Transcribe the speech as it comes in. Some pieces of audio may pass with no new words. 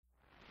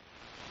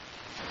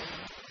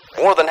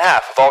More than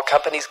half of all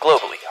companies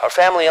globally are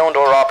family-owned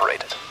or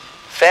operated.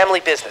 Family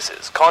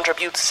businesses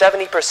contribute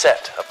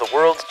 70% of the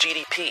world's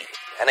GDP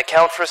and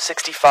account for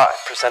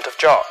 65% of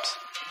jobs.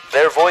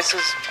 Their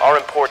voices are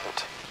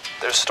important.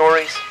 Their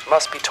stories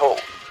must be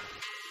told.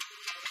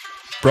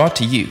 Brought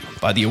to you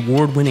by the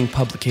award-winning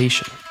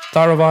publication,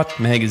 Tharawat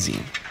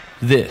Magazine.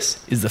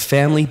 This is the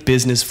Family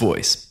Business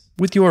Voice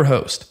with your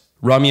host,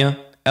 Ramya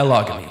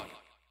El-Agami.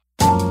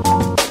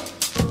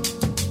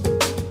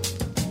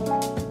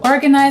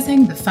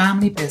 Organizing the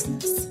family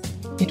business.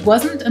 It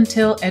wasn't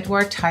until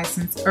Edward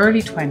Tyson's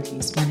early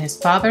 20s when his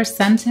father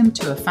sent him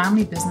to a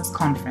family business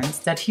conference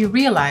that he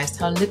realized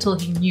how little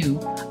he knew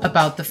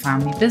about the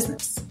family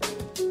business.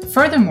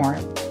 Furthermore,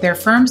 their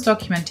firm's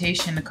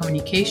documentation and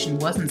communication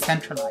wasn't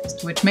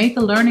centralized, which made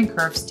the learning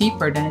curve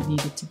steeper than it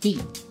needed to be.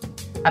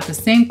 At the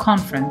same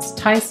conference,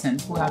 Tyson,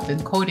 who had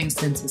been coding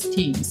since his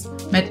teens,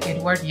 met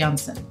Edward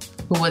Janssen,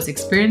 who was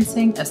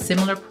experiencing a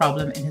similar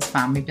problem in his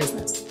family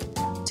business.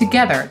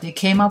 Together, they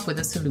came up with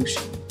a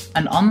solution,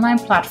 an online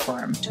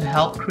platform to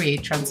help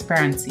create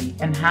transparency,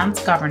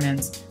 enhance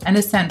governance, and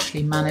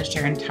essentially manage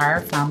their entire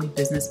family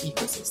business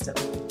ecosystem.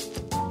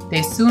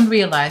 They soon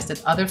realized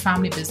that other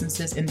family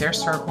businesses in their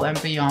circle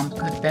and beyond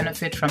could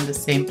benefit from the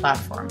same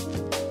platform.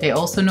 They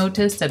also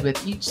noticed that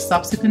with each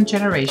subsequent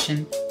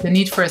generation, the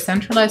need for a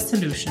centralized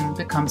solution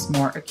becomes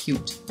more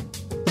acute.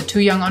 The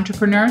two young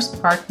entrepreneurs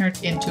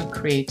partnered into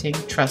creating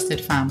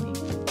Trusted Family,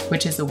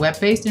 which is a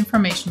web-based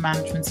information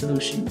management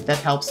solution that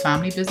helps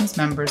family business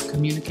members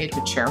communicate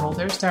with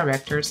shareholders,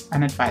 directors,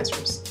 and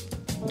advisors.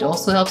 It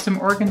also helps them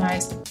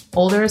organize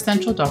all their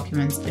essential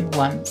documents in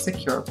one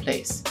secure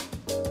place.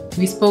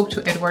 We spoke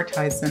to Edward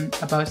Tyson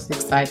about his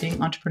exciting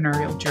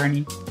entrepreneurial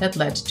journey that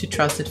led to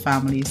Trusted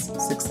Family's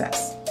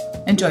success.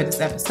 Enjoy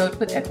this episode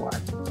with Edward.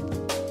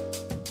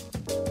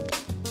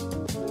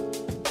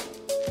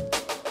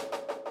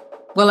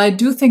 Well, I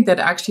do think that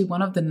actually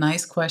one of the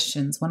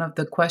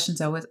questions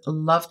I always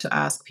love to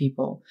ask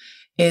people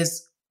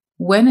is,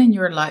 when in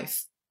your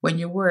life, when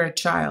you were a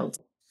child,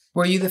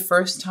 were you the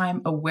first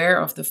time aware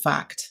of the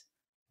fact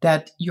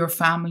that your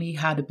family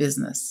had a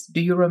business?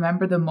 Do you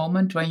remember the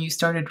moment when you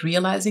started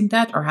realizing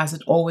that, or has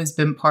it always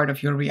been part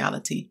of your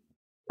reality?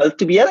 Well,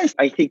 to be honest,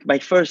 I think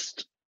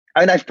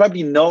I've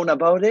probably known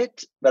about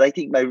it, but I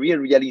think my real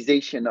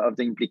realization of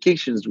the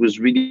implications was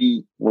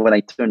really when I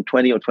turned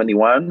 20 or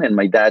 21 and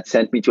my dad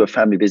sent me to a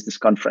family business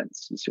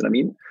conference. You see what I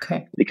mean?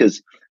 Okay.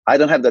 Because I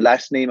don't have the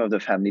last name of the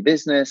family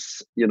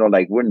business,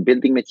 like we're in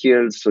building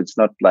materials. So it's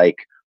not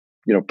like,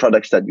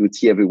 products that you would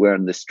see everywhere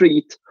on the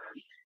street.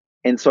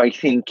 And so I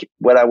think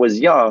when I was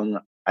young,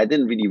 I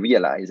didn't really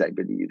realize, I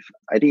believe.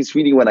 I think it's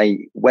really when I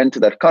went to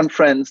that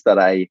conference that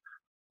I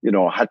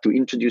had to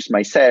introduce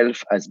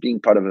myself as being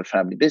part of a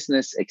family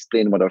business,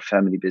 explain what our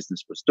family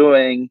business was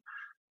doing,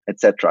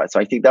 etc. So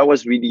I think that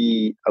was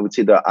really, I would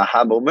say, the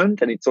aha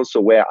moment. And it's also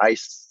where I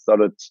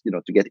started,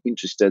 to get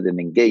interested and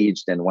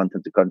engaged and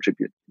wanted to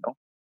contribute.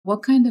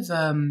 What kind of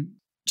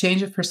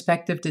change of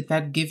perspective did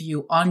that give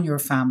you on your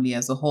family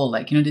as a whole?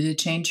 Did it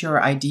change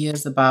your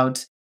ideas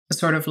about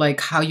sort of like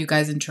how you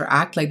guys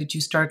interact? Did you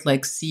start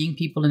seeing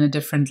people in a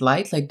different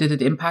light? Did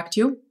it impact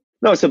you?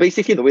 No, so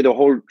basically the way the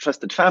whole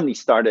Trusted Family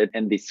started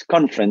and this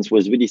conference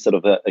was really sort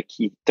of a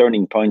key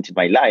turning point in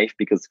my life,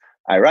 because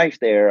I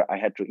arrived there, I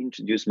had to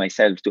introduce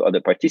myself to other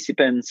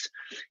participants.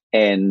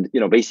 And,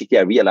 basically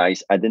I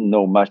realized I didn't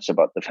know much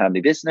about the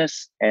family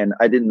business and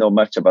I didn't know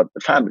much about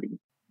the family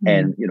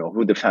and,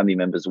 who the family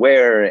members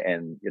were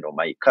and,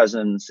 my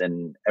cousins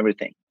and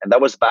everything. And that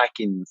was back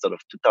in sort of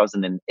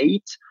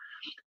 2008.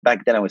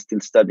 Back then, I was still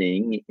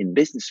studying in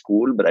business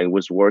school, but I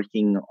was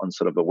working on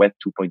sort of a Web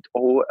 2.0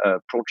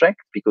 project,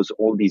 because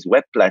all these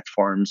web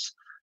platforms,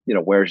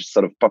 were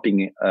sort of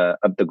popping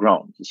up the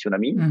ground. You see what I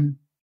mean? Mm-hmm.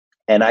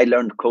 And I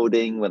learned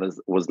coding when I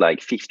was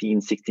like 15,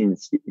 16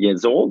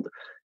 years old.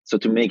 So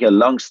to make a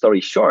long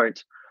story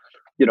short,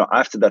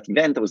 after that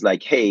event, I was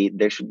like, hey,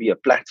 there should be a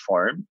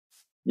platform,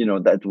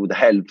 that would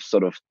help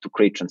sort of to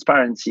create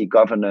transparency,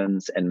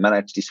 governance, and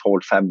manage this whole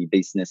family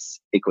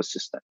business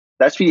ecosystem.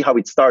 That's really how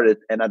it started.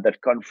 And at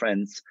that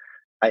conference,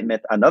 I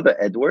met another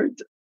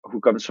Edward who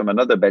comes from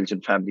another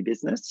Belgian family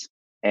business.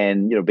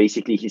 And,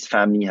 basically his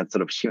family had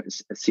sort of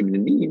similar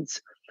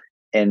needs.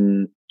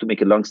 And to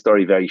make a long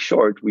story very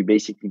short, we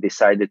basically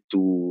decided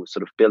to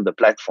sort of build a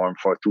platform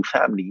for two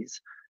families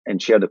and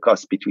share the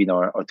cost between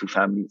our two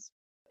families.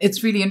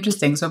 It's really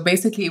interesting. So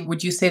basically,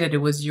 would you say that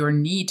it was your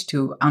need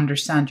to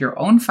understand your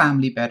own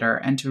family better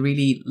and to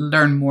really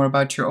learn more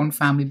about your own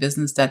family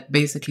business that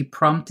basically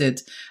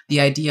prompted the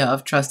idea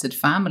of Trusted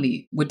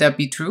Family? Would that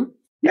be true?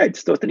 Yeah,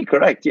 it's totally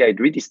correct. Yeah, it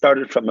really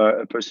started from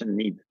a personal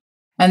need.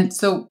 And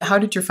so how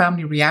did your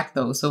family react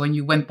though? So when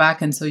you went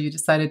back and so you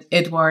decided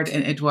Edward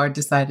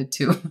decided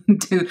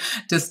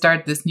to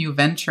start this new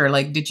venture,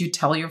 did you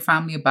tell your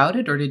family about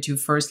it, or did you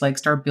first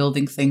start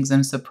building things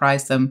and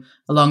surprise them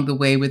along the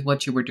way with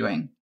what you were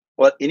doing?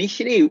 Well,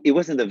 initially it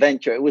wasn't a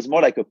venture. It was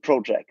more like a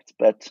project.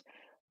 But,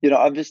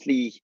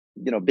 obviously,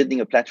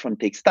 building a platform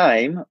takes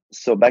time.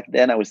 So back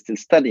then I was still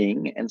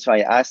studying. And so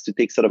I asked to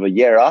take sort of a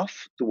year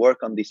off to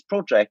work on this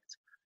project.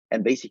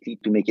 and basically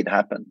to make it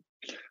happen.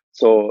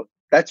 So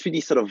that's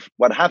really sort of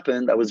what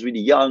happened. I was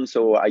really young,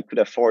 so I could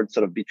afford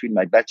sort of between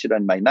my bachelor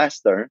and my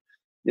master,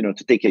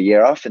 to take a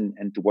year off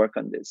and to work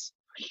on this.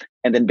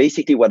 And then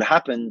basically what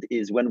happened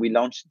is when we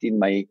launched it in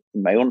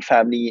my own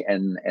family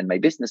and my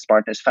business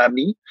partner's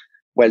family,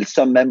 well,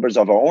 some members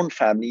of our own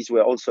families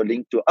were also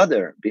linked to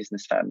other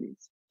business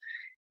families.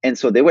 And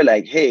so they were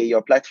like, hey,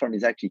 your platform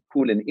is actually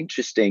cool and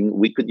interesting.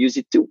 We could use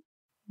it too.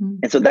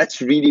 And so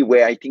that's really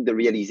where I think the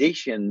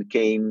realization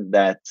came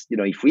that,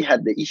 if we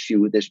had the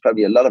issue, there's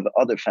probably a lot of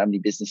other family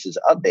businesses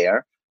out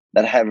there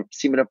that have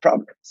similar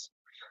problems.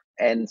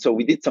 And so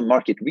we did some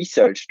market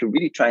research to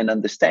really try and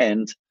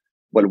understand,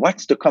 well,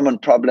 what's the common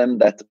problem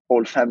that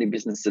all family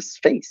businesses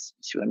face?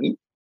 You see what I mean?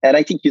 And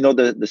I think, the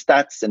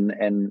stats and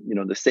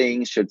the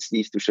saying, shirt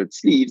sleeves to shirt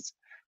sleeves,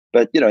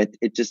 but,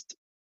 it just,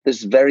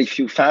 there's very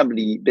few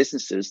family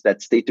businesses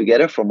that stay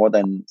together for more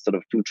than sort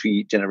of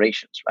 2-3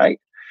 generations,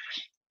 right?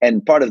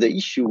 And part of the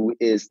issue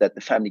is that the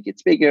family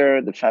gets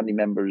bigger, the family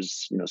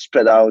members,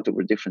 spread out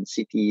over different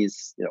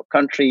cities,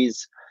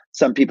 countries.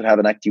 Some people have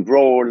an active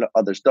role,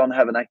 others don't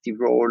have an active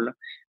role.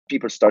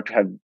 People start to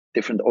have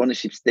different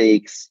ownership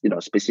stakes,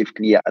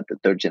 specifically at the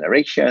third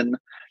generation.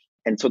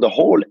 And so the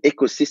whole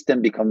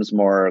ecosystem becomes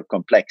more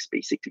complex,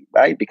 basically,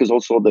 right? Because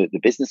also the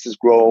businesses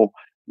grow,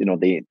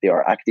 they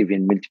are active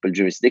in multiple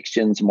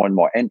jurisdictions, more and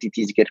more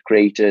entities get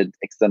created,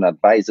 external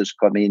advisors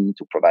come in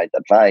to provide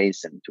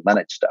advice and to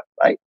manage stuff,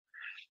 right?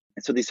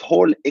 And so this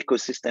whole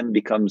ecosystem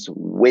becomes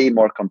way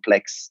more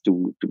complex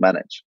to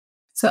manage.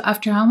 So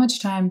after how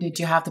much time did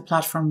you have the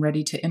platform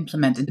ready to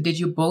implement it? Did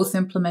you both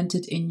implement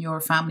it in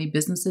your family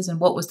businesses? And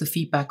what was the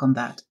feedback on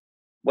that?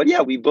 Well,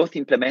 yeah, we both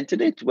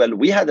implemented it. Well,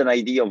 we had an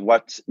idea of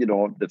what,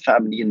 the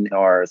family and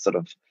our sort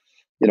of,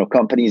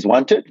 companies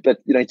wanted. But,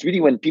 it's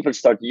really when people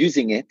start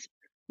using it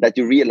that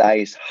you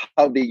realize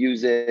how they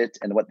use it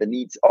and what the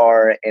needs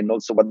are and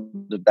also what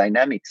the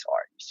dynamics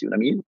are. You see what I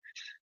mean?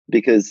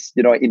 Because,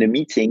 in a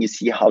meeting, you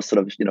see how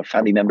sort of,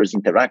 family members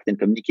interact and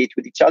communicate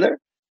with each other,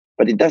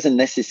 but it doesn't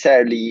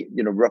necessarily,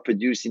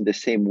 reproduce in the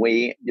same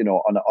way,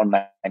 on an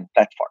online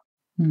platform.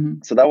 Mm-hmm.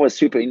 So that was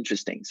super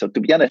interesting. So to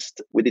be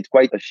honest, we did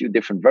quite a few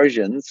different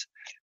versions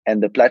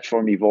and the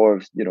platform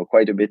evolved,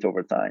 quite a bit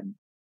over time.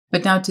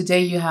 But now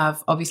today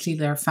obviously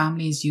there are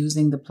families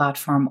using the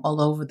platform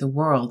all over the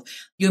world.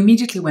 You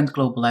immediately went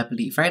global, I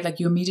believe, right? Like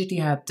you immediately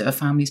had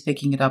families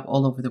picking it up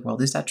all over the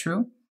world. Is that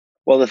true?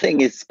 Well, the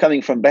thing is,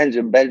 coming from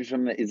Belgium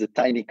is a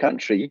tiny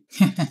country.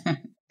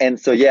 And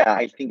so, yeah,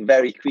 I think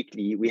very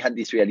quickly we had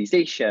this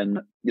realization,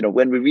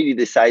 when we really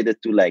decided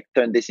to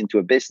turn this into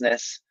a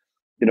business,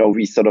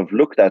 we sort of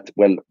looked at,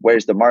 well,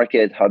 where's the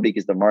market? How big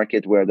is the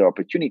market? Where are the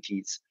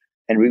opportunities?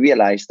 And we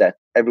realized that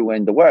everywhere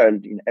in the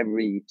world, in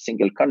every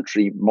single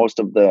country, most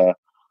of the,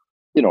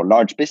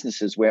 large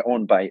businesses were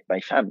owned by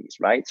families,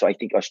 right? So I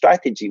think our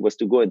strategy was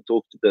to go and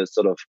talk to the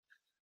sort of,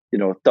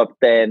 top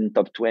 10,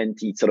 top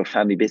 20 sort of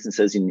family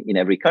businesses in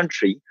every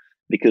country,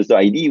 because the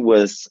idea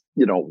was,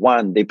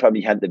 one, they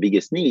probably had the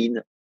biggest need.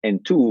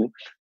 And two,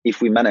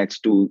 if we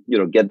managed to,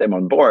 get them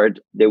on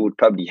board, they would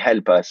probably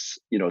help us,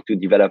 to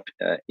develop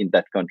in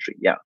that country.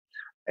 Yeah.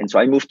 And so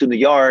I moved to New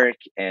York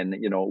and,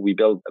 we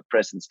built a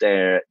presence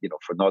there,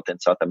 for North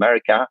and South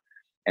America.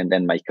 And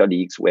then my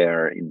colleagues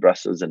were in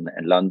Brussels and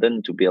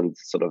London to build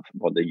sort of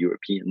more the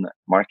European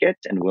market.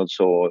 And we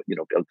also,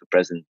 built a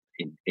presence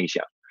in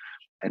Asia.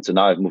 And so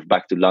now I've moved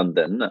back to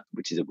London,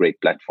 which is a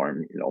great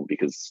platform,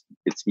 because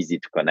it's easy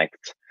to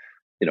connect,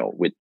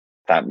 with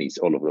families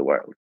all over the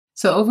world.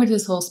 So over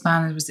this whole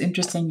span, it was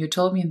interesting. You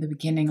told me in the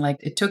beginning,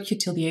 it took you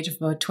till the age of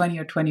about 20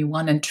 or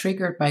 21 and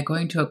triggered by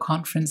going to a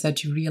conference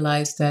that you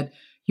realized that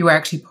you were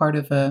actually part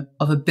of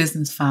a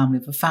business family,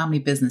 of a family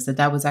business,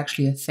 that was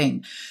actually a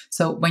thing.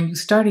 So when you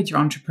started your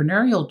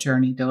entrepreneurial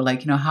journey, though,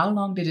 how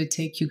long did it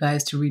take you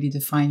guys to really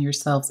define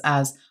yourselves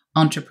as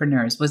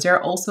entrepreneurs? Was there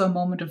also a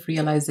moment of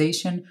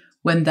realization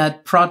when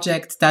that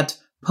project, that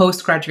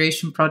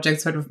post-graduation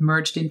project sort of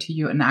merged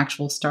into an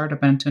actual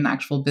startup and into an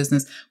actual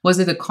business? Was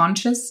it a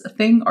conscious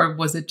thing or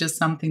was it just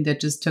something that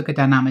just took a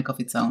dynamic of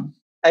its own?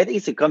 I think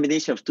it's a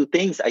combination of two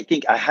things. I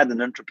think I had an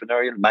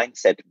entrepreneurial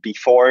mindset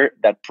before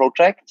that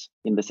project,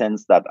 in the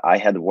sense that I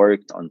had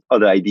worked on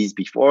other ideas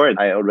before and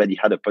I already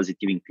had a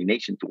positive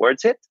inclination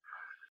towards it.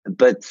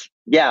 But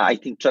yeah, I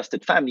think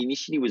Trusted Family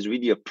initially was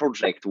really a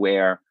project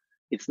where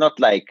it's not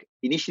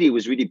initially it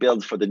was really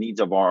built for the needs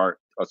of our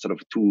sort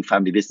of two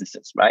family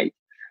businesses, right?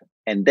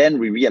 And then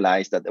we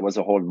realized that there was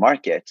a whole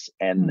market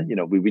and,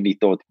 we really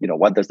thought,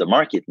 what does the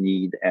market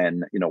need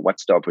and,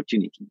 what's the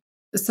opportunity?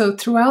 So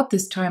throughout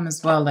this time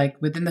as well,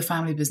 within the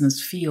family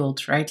business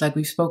field, right?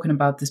 We've spoken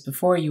about this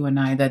before, you and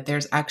I, that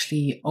there's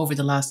actually over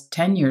the last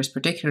 10 years,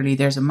 particularly,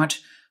 there's a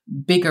much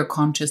bigger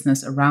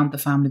consciousness around the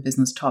family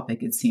business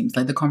topic, it seems.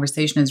 The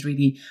conversation has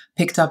really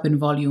picked up in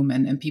volume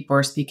and people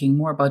are speaking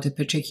more about the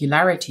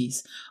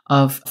particularities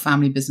of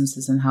family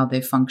businesses and how they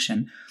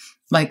function.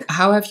 Like,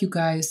 how have you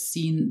guys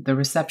seen the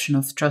reception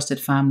of trusted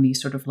family?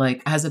 Sort of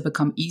like, has it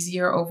become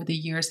easier over the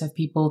years? Have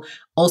people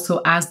also,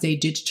 as they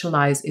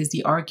digitalize, is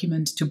the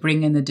argument to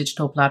bring in a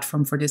digital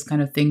platform for this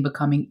kind of thing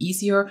becoming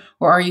easier?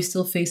 Or are you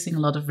still facing a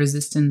lot of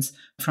resistance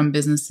from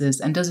businesses?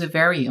 And does it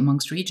vary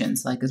amongst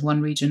regions? Like, is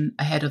one region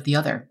ahead of the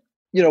other?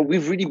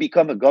 We've really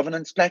become a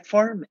governance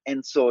platform.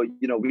 And so,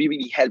 we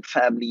really help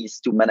families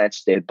to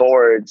manage their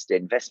boards, their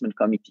investment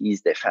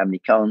committees, their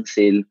family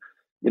council,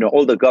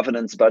 all the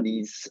governance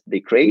bodies they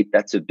create.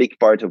 That's a big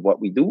part of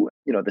what we do.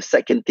 The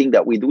second thing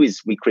that we do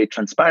is we create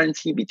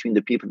transparency between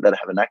the people that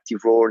have an active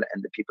role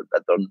and the people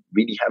that don't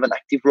really have an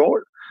active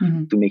role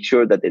to make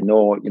sure that they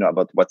know,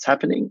 about what's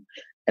happening.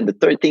 And the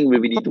third thing we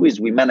really do is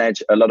we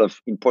manage a lot of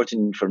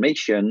important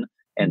information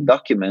and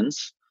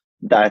documents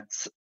that,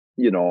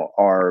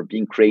 are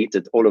being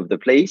created all over the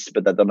place,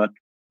 but that are not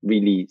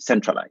really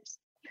centralized.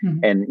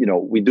 And,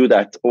 we do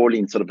that all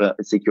in sort of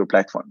a secure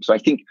platform. So I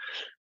think,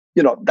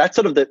 that's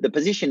sort of the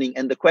positioning.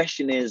 And the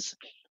question is,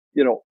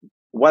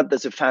 what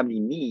does a family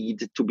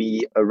need to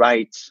be a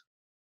right,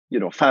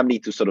 family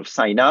to sort of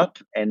sign up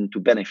and to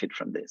benefit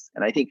from this?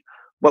 And I think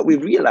what we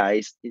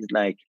realized is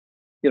like,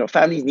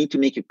 families need to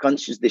make a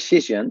conscious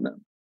decision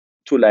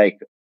to like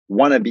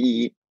want to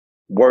be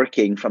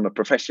working from a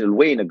professional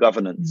way in a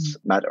governance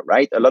matter,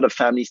 right? A lot of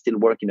families still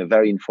work in a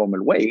very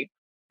informal way.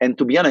 And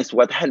to be honest,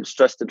 what helps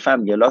trusted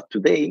family a lot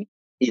today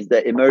is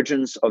the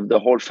emergence of the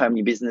whole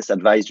family business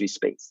advisory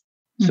space.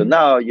 So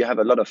now you have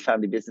a lot of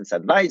family business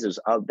advisors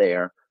out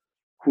there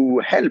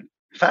who help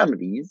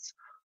families,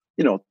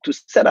 to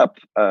set up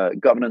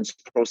governance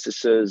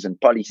processes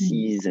and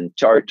policies and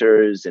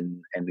charters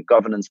and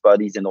governance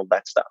bodies and all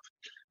that stuff,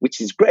 which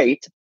is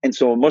great. And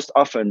so most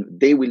often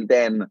they will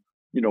then,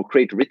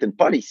 create written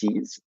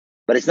policies,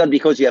 but it's not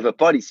because you have a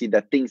policy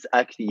that things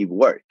actually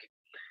work.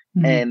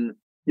 And,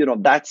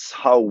 that's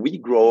how we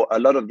grow. A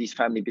lot of these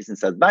family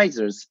business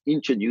advisors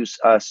introduce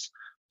us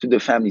to the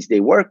families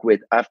they work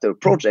with after a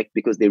project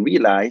because they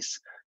realize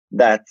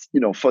that,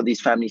 for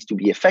these families to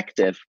be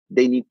effective,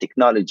 they need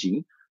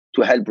technology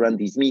to help run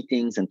these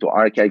meetings and to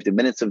archive the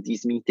minutes of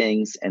these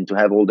meetings and to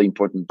have all the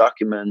important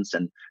documents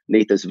and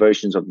latest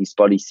versions of these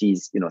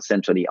policies,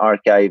 centrally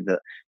archived,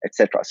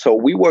 etc. So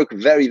we work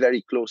very,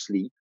 very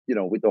closely,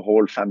 with the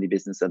whole family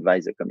business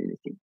advisor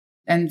community.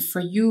 And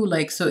for you,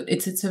 like, so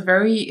it's a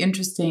very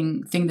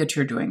interesting thing that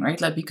you're doing, right?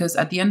 Like, because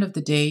at the end of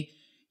the day,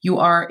 you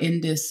are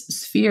in this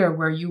sphere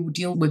where you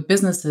deal with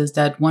businesses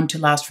that want to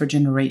last for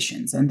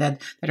generations and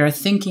that are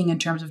thinking in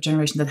terms of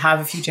generations, that have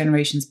a few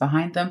generations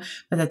behind them.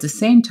 But at the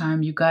same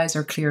time, you guys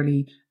are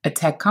clearly a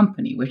tech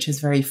company, which is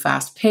very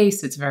fast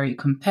paced. It's very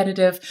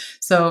competitive.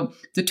 So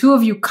the two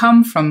of you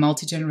come from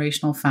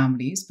multi-generational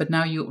families, but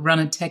now you run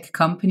a tech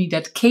company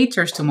that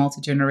caters to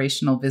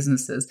multi-generational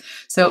businesses.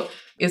 So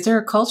is there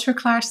a culture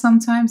clash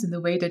sometimes in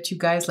the way that you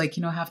guys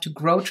have to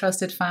grow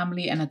trusted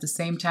family and at the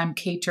same time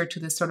cater to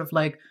this sort of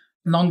like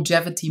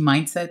longevity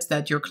mindsets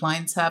that your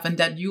clients have and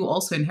that you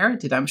also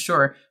inherited, I'm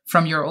sure,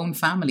 from your own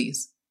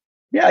families?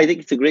 Yeah, I think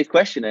it's a great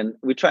question. And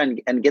we try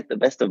and get the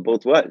best of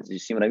both worlds. You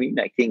see what I mean?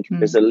 I think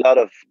there's a lot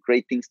of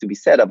great things to be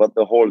said about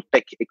the whole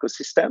tech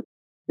ecosystem,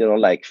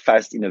 like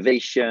fast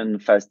innovation,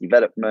 fast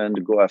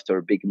development, go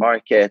after big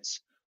markets,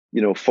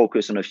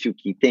 focus on a few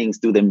key things,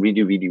 do them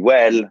really, really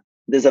well.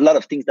 There's a lot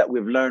of things that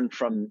we've learned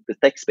from the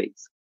tech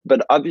space.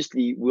 But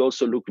obviously, we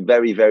also look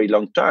very, very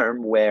long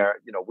term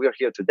where, we're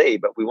here today,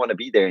 but we want to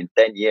be there in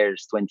 10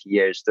 years, 20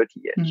 years,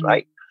 30 years,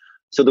 right?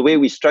 So the way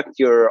we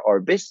structure our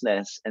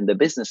business and the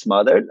business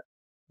model,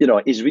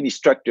 is really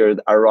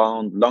structured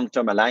around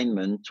long-term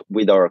alignment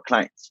with our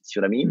clients. See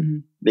what I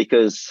mean?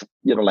 Because,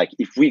 like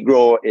if we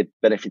grow, it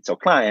benefits our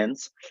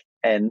clients.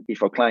 And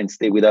if our clients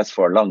stay with us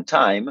for a long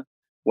time,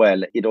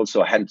 well, it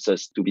also helps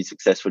us to be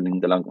successful in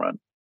the long run.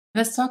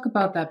 Let's talk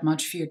about that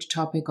much feared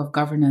topic of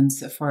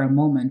governance for a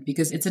moment,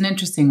 because it's an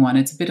interesting one.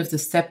 It's a bit of the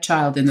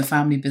stepchild in the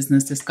family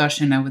business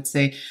discussion, I would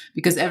say,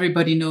 because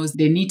everybody knows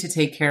they need to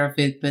take care of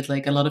it, but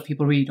like a lot of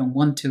people really don't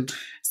want to.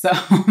 So,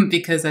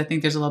 because I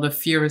think there's a lot of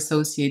fear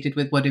associated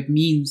with what it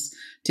means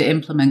to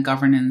implement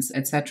governance,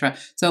 etc.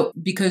 So,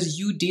 because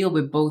you deal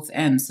with both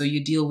ends, so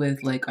you deal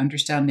with like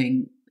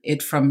understanding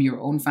it from your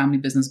own family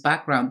business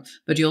background,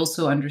 but you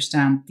also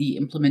understand the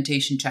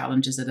implementation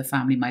challenges that a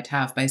family might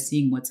have by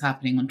seeing what's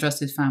happening on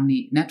trusted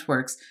family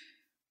networks.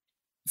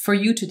 For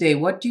you today,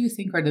 what do you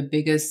think are the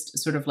biggest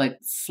sort of like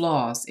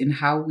flaws in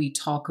how we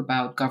talk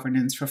about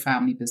governance for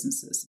family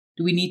businesses?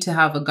 Do we need to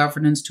have a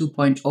governance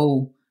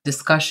 2.0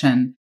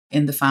 discussion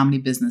in the family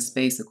business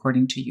space,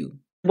 according to you?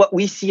 What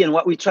we see and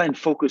what we try and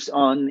focus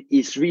on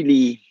is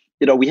really,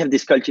 we have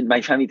this culture in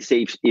my family to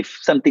say if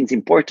something's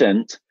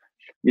important,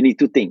 you need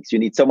two things. You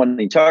need someone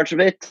in charge of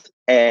it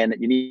and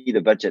you need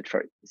a budget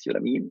for it. You see what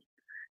I mean?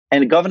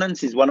 And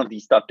governance is one of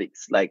these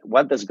topics. Like,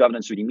 what does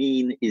governance really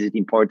mean? Is it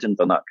important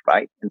or not,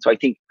 right? And so I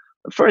think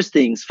the first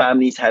things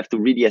families have to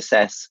really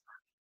assess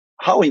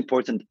how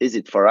important is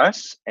it for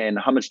us and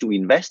how much do we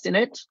invest in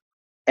it?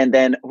 And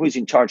then who's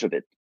in charge of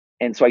it?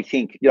 And so I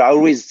think, I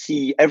always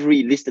see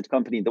every listed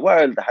company in the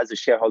world that has a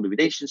shareholder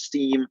relations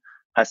team,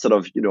 has sort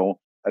of,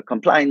 a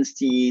compliance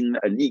team,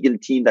 a legal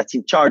team that's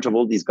in charge of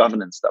all these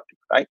governance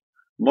topics, right?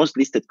 Most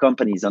listed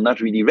companies are not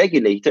really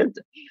regulated.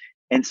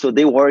 And so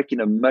they work in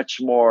a much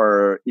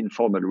more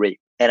informal way.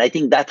 And I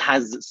think that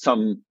has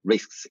some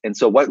risks. And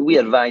so what we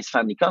advise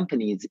family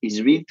companies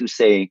is really to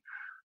say,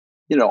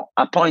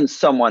 appoint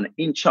someone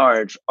in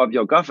charge of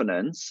your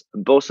governance,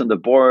 both on the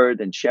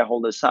board and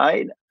shareholder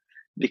side,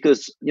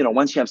 because,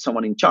 once you have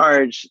someone in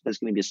charge, there's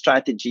going to be a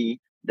strategy,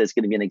 there's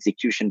going to be an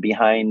execution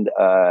behind,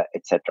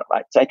 etc.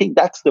 Right? So I think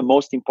that's the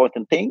most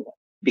important thing,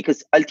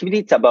 because ultimately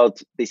it's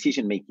about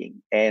decision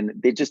making, and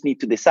they just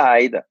need to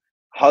decide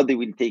how they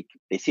will take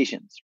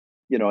decisions.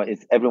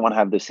 If everyone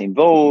have the same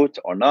vote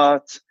or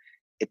not,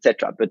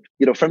 etc. But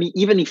for me,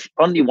 even if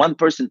only one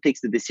person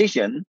takes the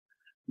decision,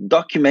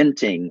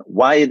 documenting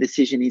why a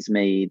decision is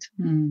made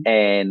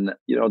and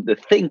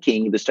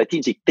the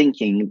strategic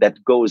thinking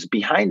that goes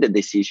behind the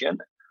decision,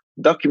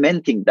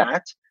 documenting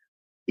that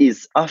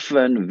is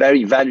often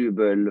very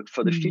valuable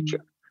for the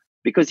future.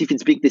 Because if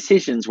it's big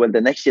decisions, well,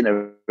 the next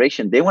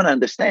generation, they want to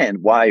understand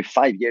why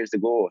 5 years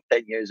ago,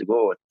 10 years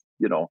ago,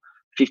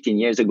 15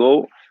 years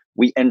ago,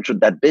 we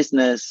entered that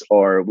business,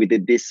 or we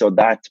did this or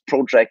that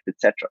project,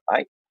 etc.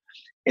 Right?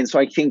 And so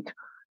I think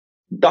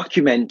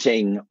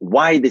documenting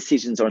why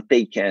decisions are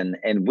taken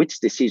and which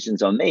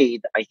decisions are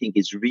made, I think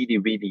is really,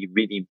 really,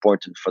 really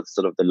important for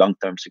sort of the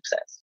long-term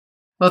success.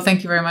 Well,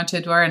 thank you very much,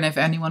 Edouard. And if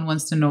anyone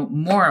wants to know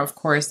more, of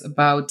course,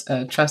 about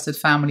Trusted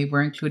Family,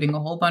 we're including a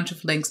whole bunch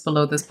of links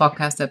below this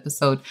podcast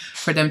episode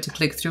for them to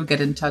click through,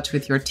 get in touch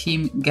with your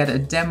team, get a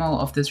demo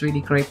of this really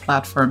great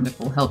platform that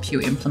will help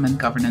you implement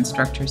governance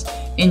structures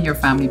in your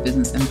family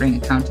business and bring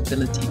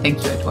accountability.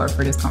 Thank you, Edouard,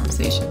 for this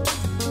conversation.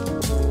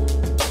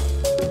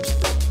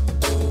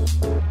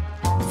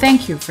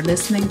 Thank you for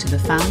listening to the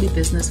Family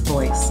Business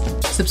Voice.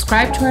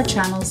 Subscribe to our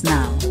channels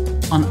now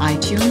on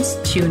iTunes,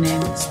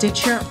 TuneIn,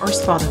 Stitcher, or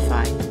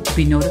Spotify to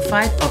be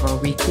notified of our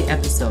weekly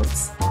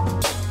episodes.